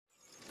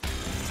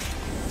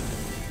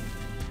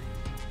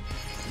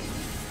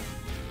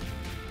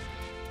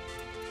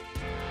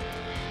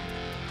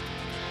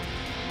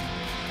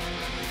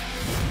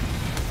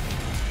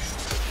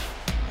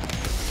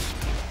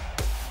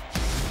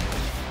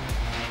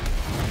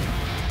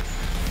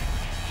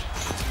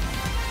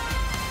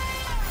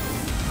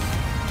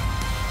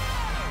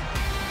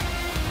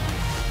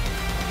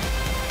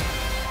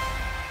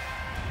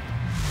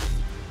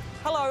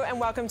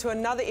welcome to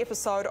another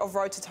episode of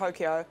Road to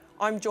Tokyo.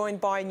 I'm joined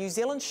by New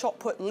Zealand shot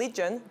put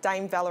legend,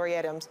 Dame Valerie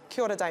Adams.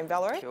 Kia ora, Dame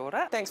Valerie. Kia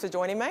ora. Thanks for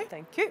joining me.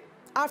 Thank you.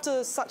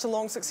 After such a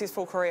long,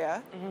 successful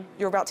career,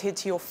 you're about to head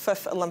to your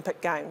 5th Olympic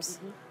Games.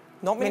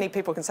 Not many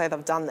people can say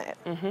they've done that.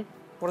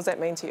 What does that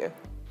mean to you?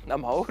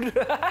 I'm old.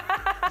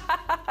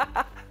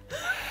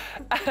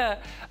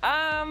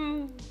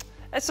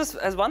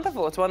 It's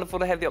wonderful. It's wonderful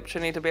to have the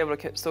opportunity to be able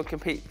to still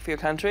compete for your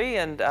country,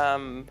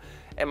 and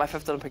at my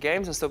 5th Olympic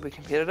Games and still be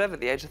competitive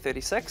at the age of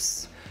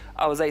 36.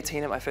 I was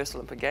 18 at my first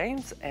Olympic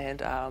Games, and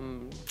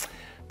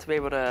to be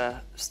able to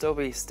still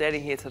be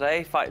standing here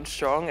today, fighting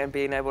strong, and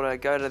being able to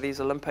go to these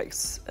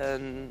Olympics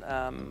and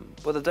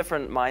with a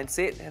different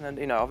mindset and,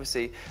 you know,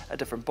 obviously a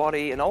different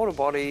body, an older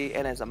body,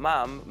 and as a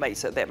mum,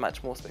 makes it that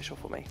much more special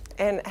for me.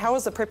 And how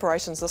has the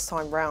preparations this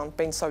time round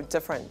been so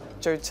different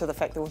due to the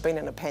fact that we've been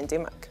in a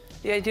pandemic?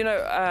 Yeah, you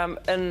know,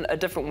 in a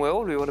different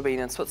world, we would have been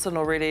in Switzerland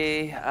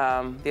already.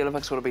 The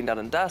Olympics would have been done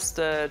and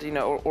dusted, you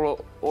know,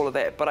 all of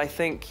that. But I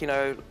think, you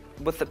know,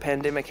 with the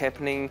pandemic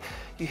happening,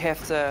 you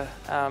have to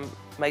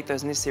make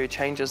those necessary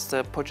changes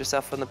to put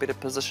yourself in a better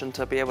position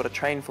to be able to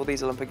train for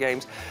these Olympic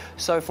Games.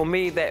 So for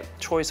me, that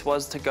choice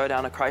was to go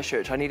down to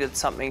Christchurch. I needed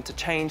something to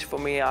change for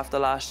me after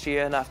last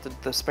year and after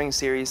the spring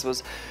series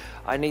was,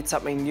 I need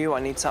something new, I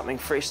need something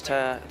fresh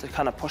to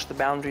kind of push the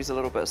boundaries a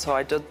little bit. So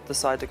I did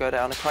decide to go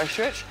down to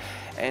Christchurch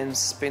and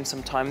spend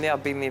some time there.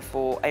 I've been there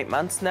for 8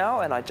 months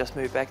now, and I just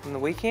moved back in the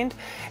weekend,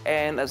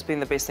 and it's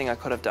been the best thing I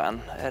could have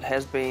done. It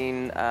has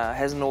been,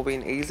 hasn't all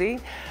been easy.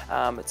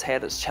 It's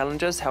had its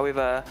challenges.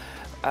 However,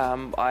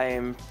 I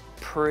am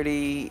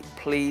pretty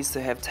pleased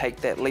to have taken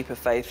that leap of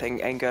faith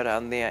and go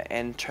down there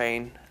and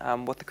train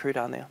with the crew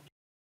down there.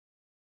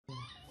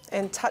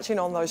 And touching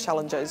on those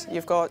challenges,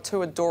 you've got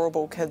 2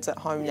 adorable kids at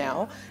home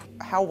now.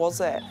 How was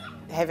it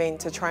having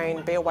to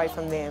train, be away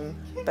from them,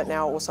 but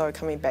now also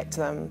coming back to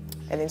them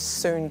and then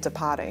soon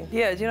departing?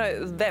 Yeah, you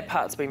know, that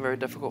part's been very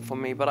difficult for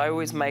me, but I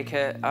always make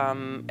it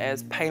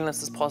as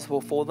painless as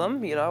possible for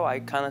them. You know,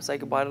 I kind of say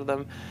goodbye to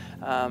them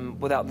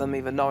without them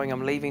even knowing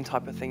I'm leaving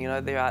type of thing. You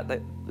know,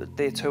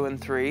 they're 2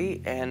 and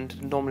 3,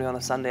 and normally on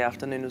a Sunday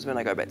afternoon is when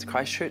I go back to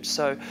Christchurch.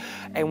 So,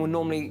 and we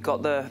normally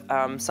got the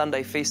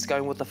Sunday feast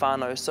going with the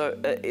whānau, so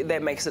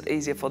that makes it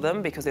easier for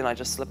them because then I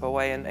just slip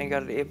away and go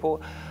to the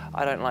airport.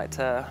 I don't like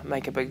to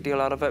make a big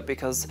deal out of it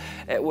because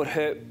it would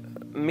hurt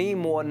me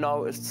more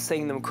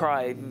seeing them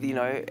cry, you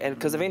know, and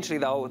because eventually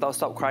they'll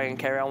stop crying and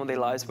carry on with their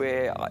lives,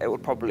 where it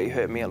would probably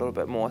hurt me a little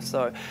bit more.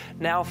 So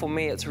now for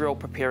me it's real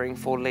preparing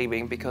for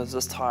leaving, because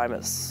this time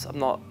I'm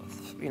not,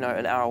 you know,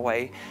 an hour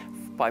away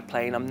by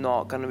plane. I'm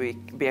not going to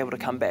be able to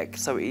come back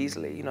so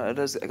easily. You know, it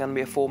is going to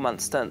be a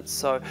 4-month stint,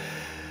 so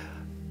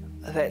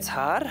that's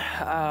hard.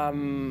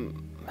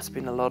 It's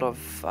been a lot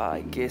of, I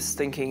guess,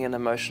 thinking and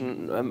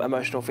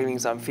emotional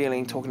feelings I'm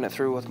feeling, talking it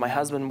through with my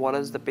husband. What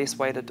is the best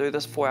way to do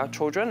this for our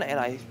children?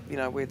 And you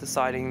know, we're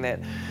deciding that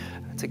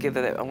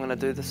together that I'm going to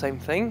do the same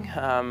thing. That's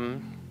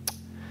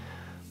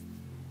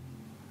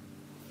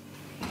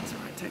all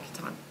right, take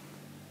your time.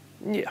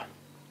 Yeah,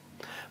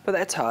 but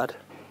that's hard.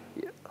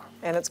 Yeah.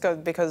 And it's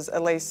good because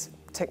at least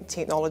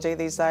technology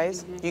these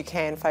days, you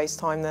can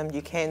FaceTime them,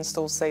 you can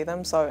still see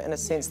them, so in a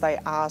sense they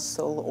are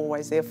still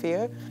always there for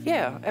you.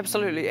 Yeah,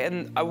 absolutely.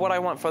 And what I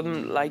want for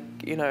them, like,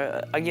 you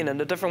know, again,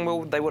 in a different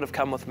world, they would have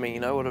come with me,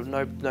 you know, would have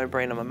no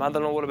brainer. My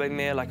mother-in-law would have been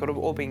there, like, it would have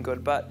all been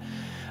good. But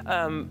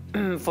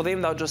for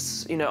them, they'll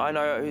just, you know I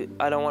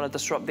don't want to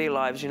disrupt their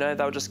lives, you know,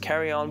 they'll just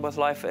carry on with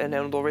life and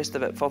all the rest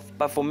of it.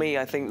 But for me,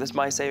 I think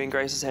my saving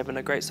grace is having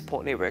a great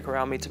support network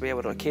around me to be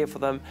able to care for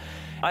them.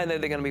 I know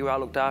they're going to be well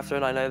looked after,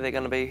 and I know they're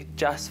going to be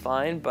just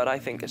fine, but I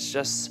think it's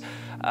just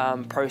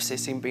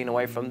processing being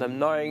away from them,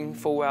 knowing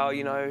full well,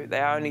 you know, they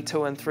are only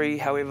 2 and 3,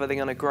 however, they're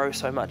going to grow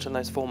so much in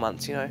those 4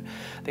 months, you know.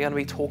 They're going to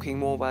be talking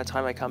more by the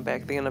time I come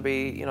back. They're going to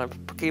be, you know,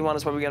 Kiwan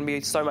is probably going to be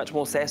so much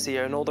more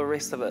sassier and all the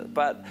rest of it,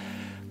 but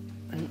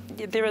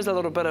there is a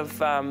little bit of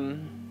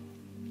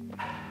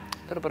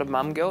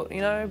mum guilt,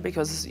 you know,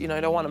 because, you know,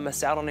 I don't want to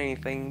miss out on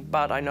anything,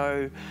 but I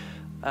know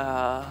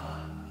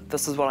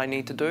this is what I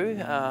need to do.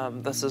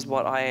 This is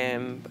what I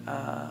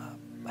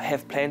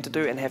have planned to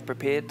do and have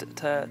prepared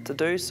to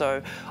do.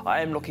 So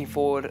I am looking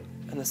forward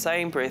in the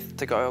same breath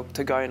to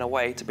going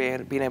away, to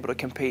being able to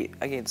compete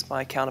against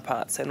my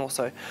counterparts and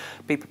also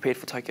be prepared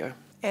for Tokyo.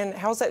 And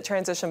how's that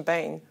transition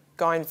been,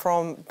 going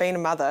from being a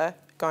mother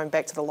going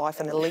back to the life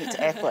of an elite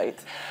athlete?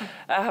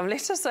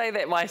 Let's just say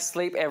that my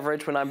sleep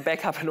average when I'm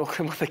back up in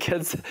Auckland with the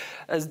kids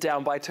is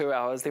down by 2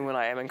 hours than when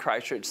I am in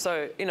Christchurch.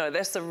 So, you know,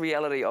 that's the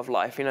reality of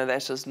life. You know,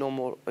 that's just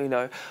normal, you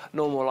know,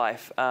 normal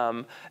life.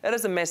 It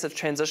is a massive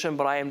transition,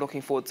 but I am looking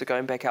forward to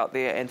going back out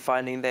there and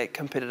finding that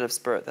competitive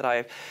spirit that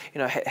I've, you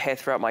know, had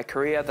throughout my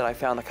career, that I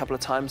found a couple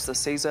of times this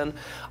season.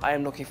 I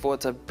am looking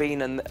forward to being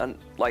in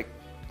like,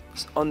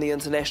 on the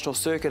international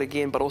circuit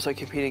again, but also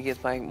competing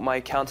against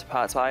my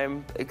counterparts. I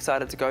am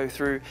excited to go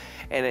through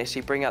and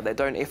actually bring out that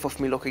don't F off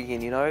me look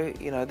again, you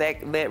know,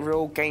 that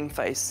real game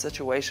face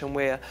situation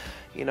where,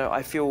 you know,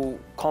 I feel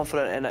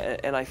confident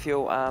and I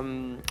feel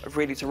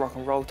ready to rock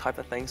and roll type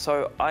of thing.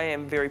 So I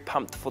am very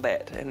pumped for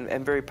that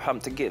and very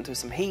pumped to get into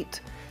some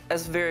heat.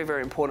 It's very,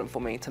 very important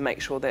for me to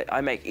make sure that I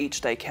make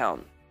each day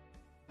count.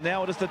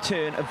 Now it is the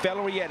turn of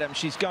Valerie Adams.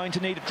 She's going to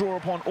need to draw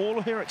upon all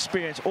of her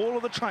experience, all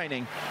of the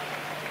training.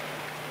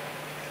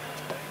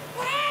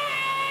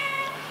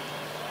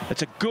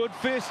 It's a good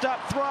first up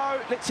throw.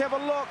 Let's have a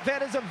look.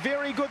 That is a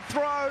very good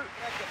throw.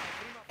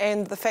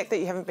 And the fact that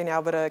you haven't been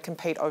able to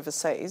compete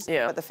overseas,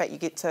 but the fact you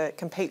get to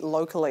compete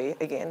locally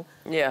again,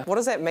 what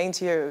does that mean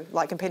to you?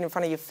 Like competing in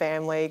front of your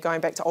family,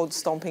 going back to old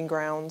stomping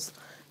grounds,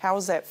 how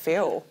does that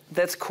feel?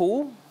 That's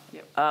cool.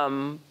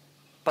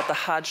 But the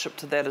hardship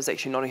to that is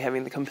actually not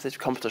having the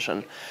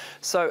competition.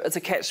 So it's a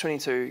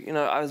catch-22. You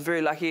know, I was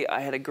very lucky. I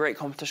had a great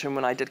competition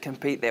when I did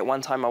compete. That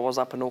one time I was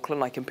up in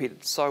Auckland, I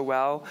competed so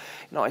well.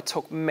 You know, I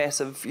took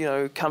massive, you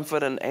know,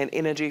 comfort and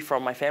energy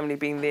from my family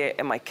being there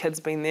and my kids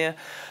being there.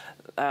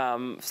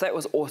 So that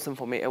was awesome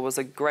for me. It was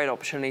a great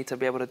opportunity to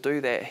be able to do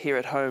that here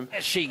at home.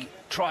 As she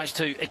tries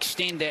to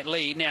extend that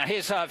lead. Now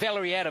here's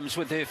Valerie Adams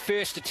with her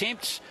first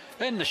attempts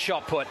in the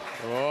shot put.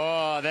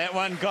 Oh, that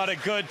one got a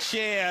good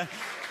chair.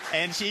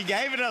 And she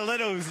gave it a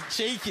little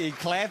cheeky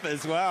clap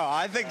as well.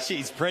 I think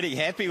she's pretty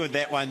happy with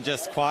that one,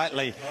 just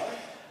quietly.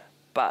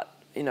 But,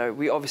 you know,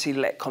 we obviously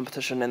lack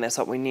competition, and that's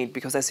what we need,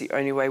 because that's the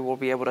only way we'll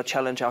be able to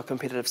challenge our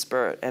competitive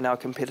spirit, and our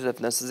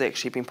competitiveness has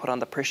actually been put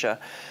under pressure,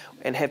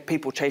 and have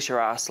people chase your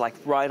ass, like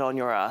right on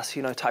your ass,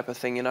 you know, type of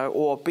thing, you know,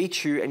 or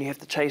beat you and you have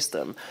to chase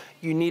them.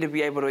 You need to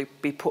be able to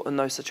be put in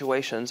those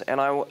situations,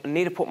 and I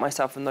need to put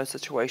myself in those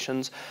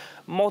situations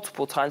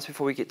multiple times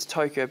before we get to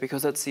Tokyo,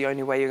 because it's the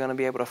only way you're going to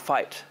be able to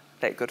fight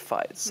that good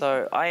fight.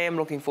 So I am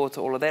looking forward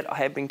to all of that. I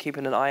have been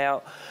keeping an eye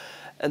out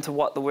into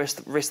what the rest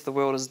of the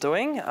world is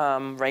doing,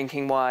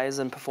 ranking-wise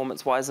and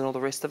performance-wise and all the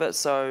rest of it.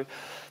 So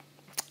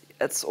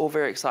it's all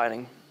very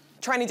exciting.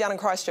 Training down in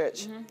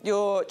Christchurch,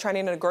 you're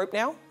training in a group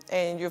now,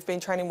 and you've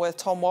been training with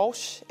Tom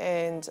Walsh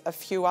and a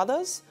few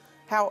others.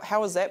 How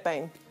has that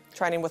been,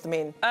 training with the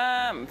men?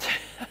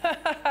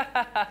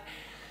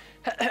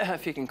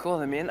 If you can call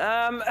them men.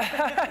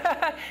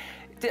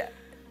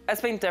 It's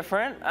been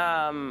different.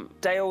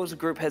 Dale's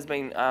group has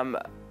been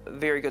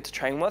very good to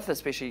train with,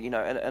 especially, you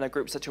know, in a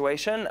group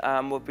situation.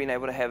 We've been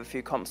able to have a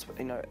few comps,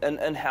 you know,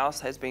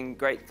 in-house has been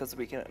great, because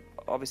we can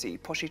obviously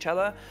push each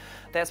other.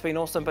 That's been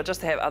awesome, but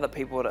just to have other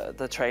people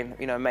to train,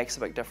 you know, makes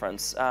a big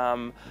difference.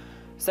 So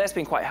that's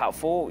been quite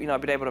helpful. You know,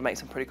 I've been able to make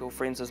some pretty cool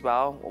friends as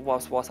well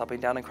whilst I've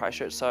been down in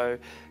Christchurch. So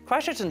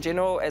Christchurch in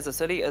general as a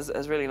city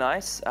is really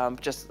nice,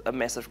 just a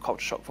massive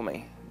culture shock for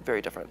me,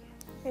 very different.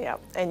 Yeah,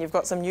 and you've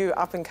got some new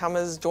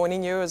up-and-comers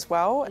joining you as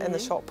well in the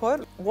shot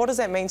put. What does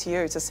that mean to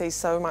you to see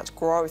so much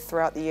growth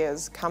throughout the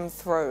years come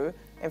through,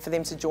 and for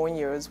them to join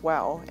you as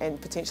well, and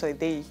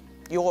potentially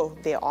you're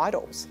their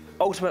idols?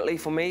 Ultimately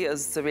for me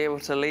is to be able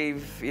to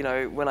leave, you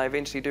know, when I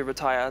eventually do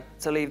retire,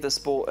 to leave the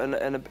sport in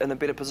a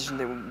better position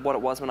than what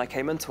it was when I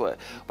came into it.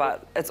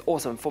 But it's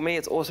awesome. For me,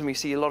 it's awesome. You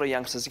see a lot of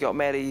youngsters. You got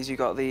Maddie's, you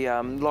got the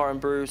Lauren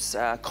Bruce,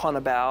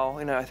 Connor Bow.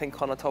 You know, I think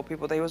Connor told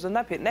people that he was in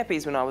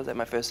nappies when I was at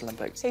my first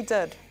Olympics. He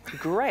did.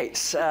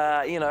 Great.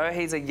 You know,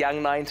 he's a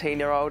young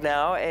 19-year-old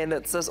now, and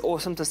it's just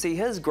awesome to see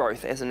his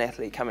growth as an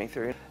athlete coming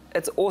through.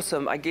 It's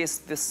awesome. I guess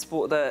this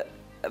sport, the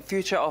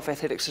future of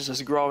athletics is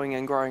just growing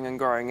and growing and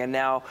growing, and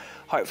now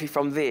hopefully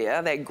from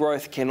there that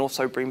growth can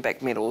also bring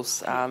back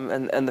medals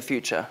in the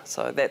future.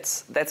 So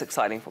that's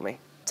exciting for me.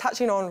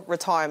 Touching on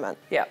retirement.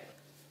 Yeah.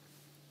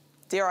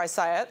 Dare I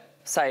say it?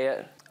 Say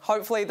it.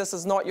 Hopefully this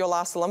is not your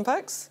last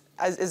Olympics.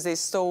 Is there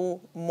still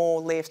more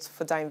left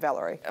for Dame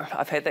Valerie?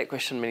 I've had that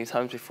question many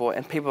times before,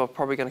 and people are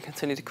probably going to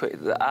continue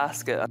to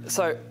ask it.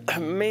 So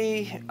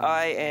me,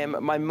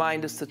 my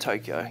mind is to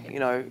Tokyo. You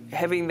know,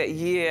 having that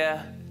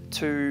year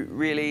to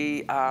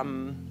really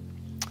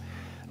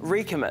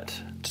recommit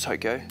to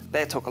Tokyo,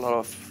 that took a lot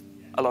of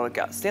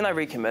guts. Then I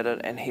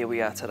recommitted, and here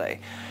we are today.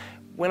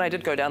 When I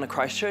did go down to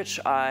Christchurch,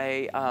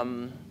 Dale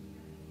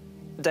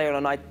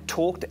and I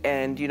talked,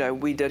 and you know,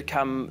 we did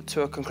come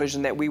to a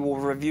conclusion that we will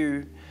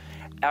review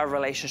our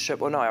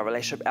relationship, or not our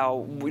relationship,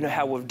 you know,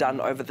 how we've done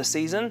over the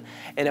season,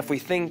 and if we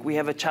think we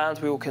have a chance,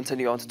 we will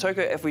continue on to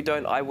Tokyo. If we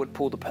don't, I would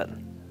pull the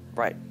pin,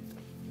 right?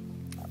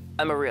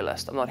 I'm a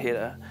realist. I'm not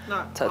here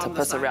to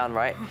piss around,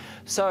 right?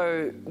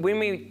 So when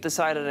we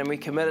decided and we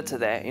committed to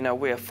that, you know,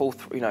 we're full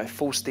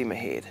steam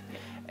ahead,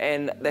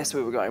 and that's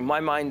where we're going. My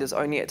mind is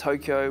only at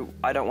Tokyo.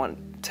 I don't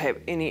want to have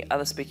any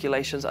other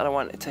speculations. I don't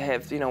want to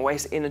have, you know,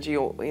 waste energy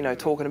or, you know,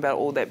 talking about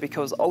all that,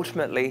 because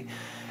ultimately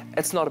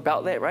it's not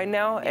about that right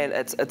now, and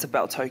it's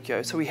about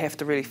Tokyo. So we have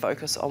to really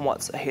focus on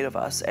what's ahead of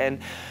us.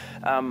 And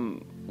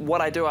what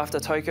I do after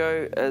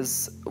Tokyo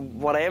is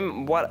what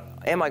am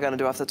I going to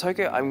do after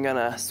Tokyo? I'm going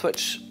to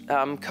switch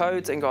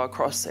codes and go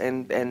across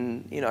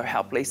and you know,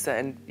 help Lisa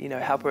and, you know,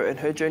 help her in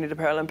her journey to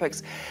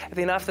Paralympics. And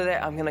then after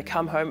that, I'm going to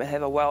come home and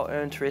have a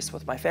well-earned rest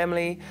with my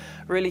family,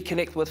 really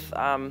connect with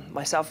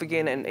myself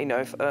again, and, you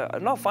know,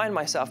 not find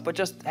myself, but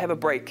just have a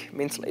break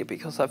mentally,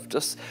 because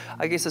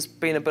I guess it's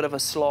been a bit of a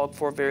slog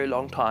for a very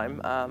long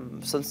time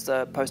since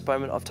the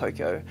postponement of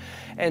Tokyo.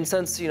 And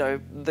since, you know,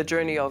 the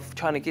journey of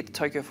trying to get to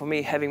Tokyo for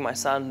me, having my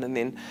son, and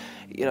then,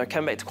 you know,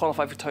 come back to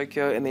qualify for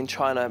Tokyo, and then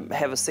trying to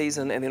have a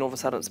season, and then all of a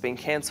sudden it's been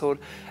cancelled.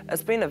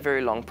 It's been a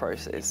very long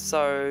process.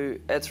 So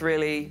it's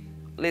really,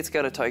 let's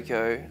go to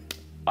Tokyo.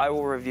 I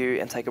will review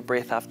and take a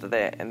breath after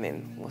that, and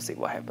then we'll see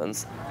what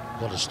happens.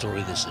 What a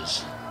story this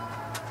is.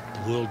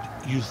 The World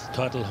Youth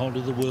title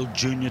holder, the World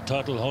Junior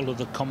title holder,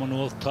 the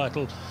Commonwealth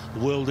title, the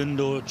World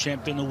Indoor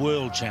Champion, the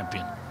World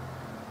Champion.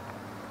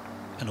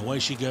 And away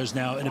she goes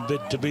now in a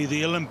bid to be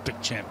the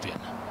Olympic champion.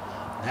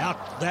 Now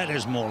that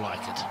is more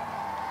like it.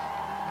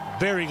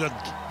 Very good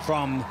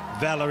from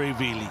Valerie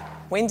Adams.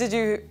 When did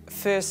you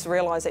first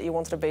realise that you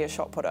wanted to be a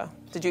shot putter?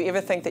 Did you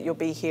ever think that you'll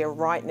be here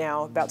right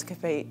now, about to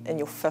compete in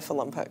your 5th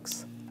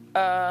Olympics?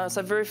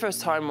 So very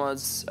first time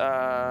was,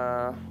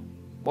 well,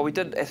 we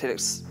did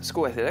athletics,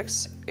 school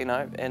athletics, you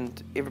know,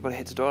 and everybody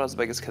had to do it. I was the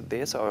biggest kid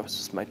there, so I was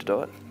just made to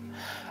do it.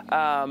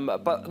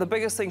 But the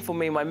biggest thing for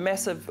me, my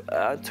massive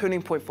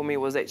turning point for me,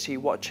 was actually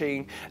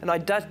watching, and I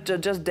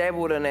just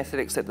dabbled in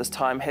athletics at this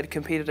time, had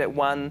competed at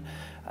one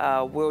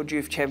World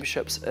Youth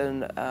Championships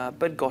in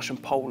Bydgoszcz in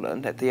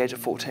Poland at the age of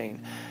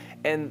 14.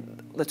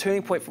 And the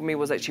turning point for me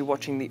was actually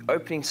watching the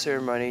opening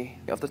ceremony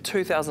of the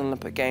 2000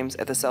 Olympic Games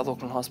at the South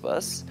Auckland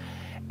Hospice.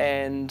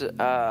 And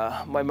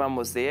my mum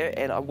was there,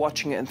 and I'm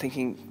watching it and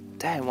thinking,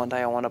 damn, one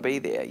day I want to be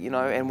there, you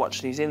know, and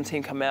watch the New Zealand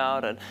team come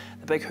out and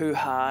the big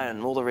hoo-ha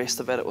and all the rest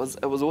of it. It was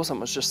awesome.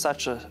 It was just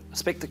such a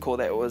spectacle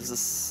that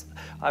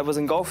I was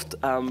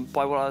engulfed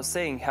by what I was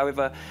seeing.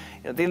 However,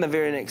 you know, then the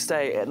very next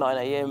day at 9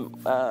 a.m,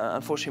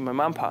 unfortunately my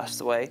mum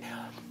passed away.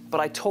 But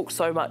I talked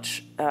so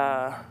much,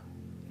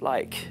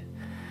 like,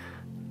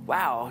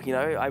 wow, you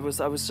know, I was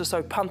just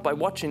so pumped by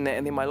watching that,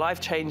 and then my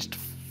life changed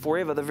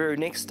forever the very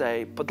next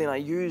day. But then I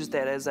used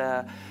that as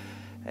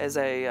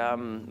a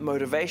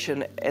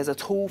motivation, as a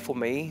tool for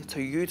me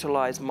to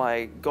utilise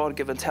my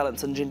God-given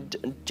talents and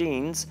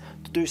genes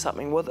to do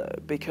something with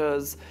it.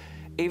 Because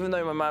even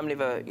though my mum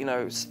never, you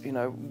know,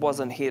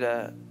 wasn't here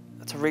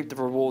to reap the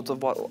rewards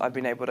of what I've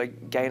been able to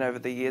gain over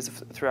the years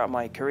throughout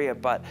my career,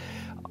 but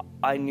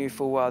I knew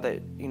full well that,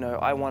 you know,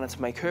 I wanted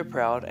to make her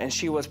proud, and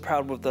she was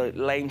proud with the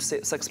lame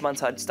 6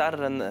 months I'd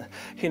started in the,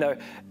 you know,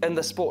 in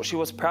the sport. She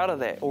was proud of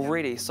that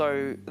already.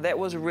 So that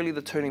was really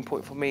the turning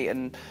point for me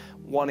in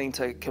wanting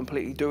to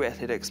completely do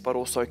athletics, but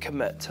also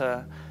commit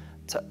to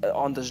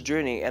on this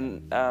journey.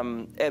 And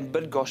at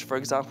Bydgoszcz, for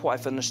example, I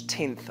finished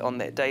 10th on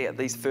that day at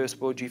these first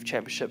World Youth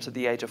Championships at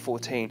the age of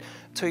 14.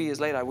 2 years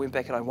later, I went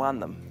back and I won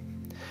them.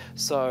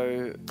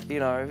 So, you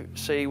know,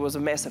 she was a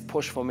massive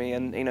push for me,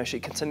 and, you know, she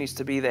continues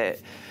to be that,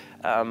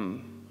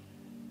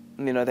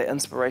 you know, that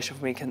inspiration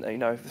for me, you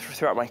know,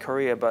 throughout my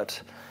career. But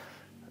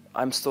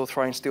I'm still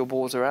throwing steel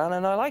balls around,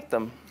 and I like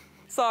them.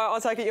 So I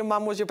take it your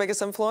mum was your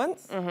biggest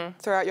influence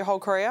throughout your whole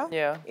carear?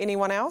 Yeah.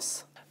 Anyone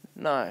else?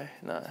 No.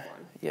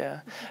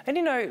 Yeah. And,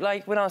 you know,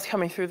 like when I was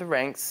coming through the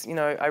ranks, you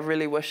know, I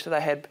really wish that I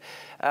had,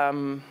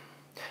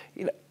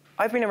 you know,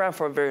 I've been around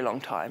for a very long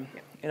time,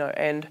 you know,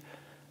 and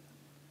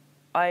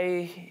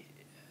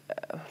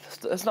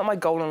it's not my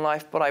goal in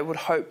life, but I would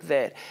hope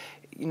that,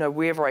 you know,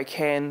 wherever I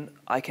can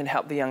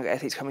help the younger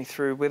athletes coming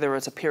through, whether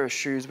it's a pair of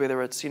shoes,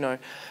 whether it's, you know,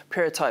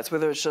 pair of tights,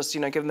 whether it's just,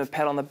 you know, giving them a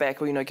pat on the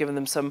back, or, you know, giving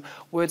them some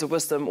words of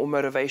wisdom or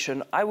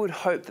motivation. I would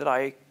hope that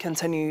I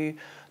continue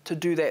to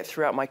do that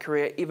throughout my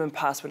career, even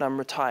past when I'm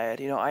retired.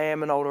 You know, I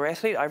am an older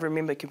athlete. I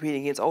remember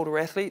competing against older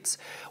athletes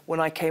when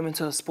I came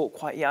into the sport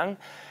quite young,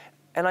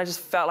 and I just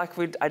felt like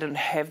I didn't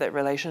have that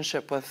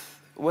relationship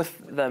with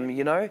them,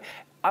 you know.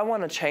 I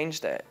want to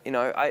change that, you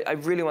know. I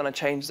really want to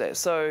change that.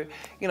 So,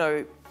 you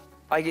know,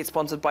 I get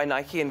sponsored by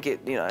Nike and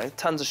get, you know,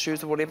 tons of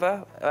shoes or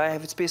whatever. I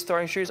have spare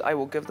storing shoes, I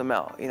will give them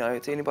out, you know,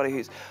 to anybody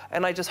who's...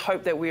 And I just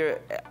hope that we're,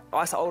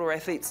 us older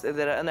athletes that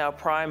are in our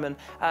prime and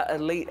are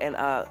elite and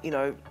are, you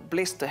know,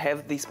 blessed to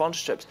have these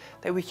sponsorships,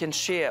 that we can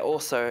share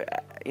also,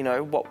 you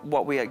know,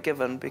 what we are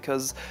given,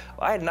 because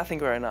I had nothing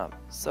growing up.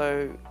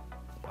 So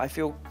I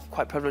feel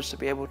quite privileged to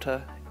be able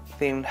to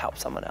then help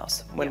someone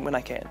else when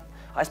I can.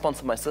 I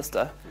sponsor my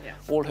sister,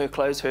 all her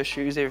clothes, her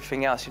shoes,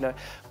 everything else, you know.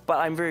 But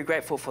I'm very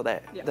grateful for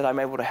that, that I'm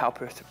able to help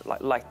her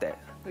like that.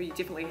 Well, you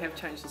definitely have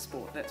changed the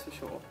sport, that's for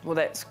sure. Well,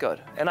 that's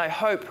good. And I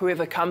hope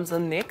whoever comes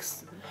in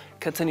next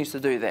continues to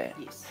do that.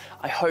 Yes.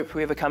 I hope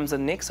whoever comes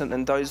in next,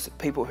 and those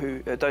people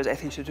who, those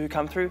athletes who do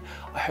come through,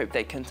 I hope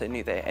they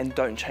continue that and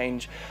don't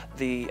change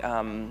the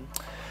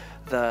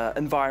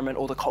environment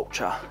or the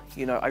culture.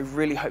 You know, I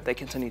really hope they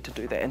continue to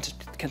do that and to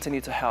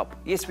continue to help.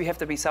 Yes, we have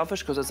to be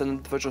selfish because it's an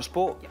individual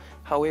sport.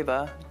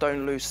 However,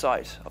 don't lose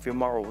sight of your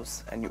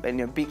morals and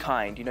you be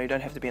kind. You know, you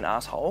don't have to be an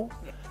asshole.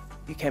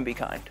 You can be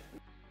kind.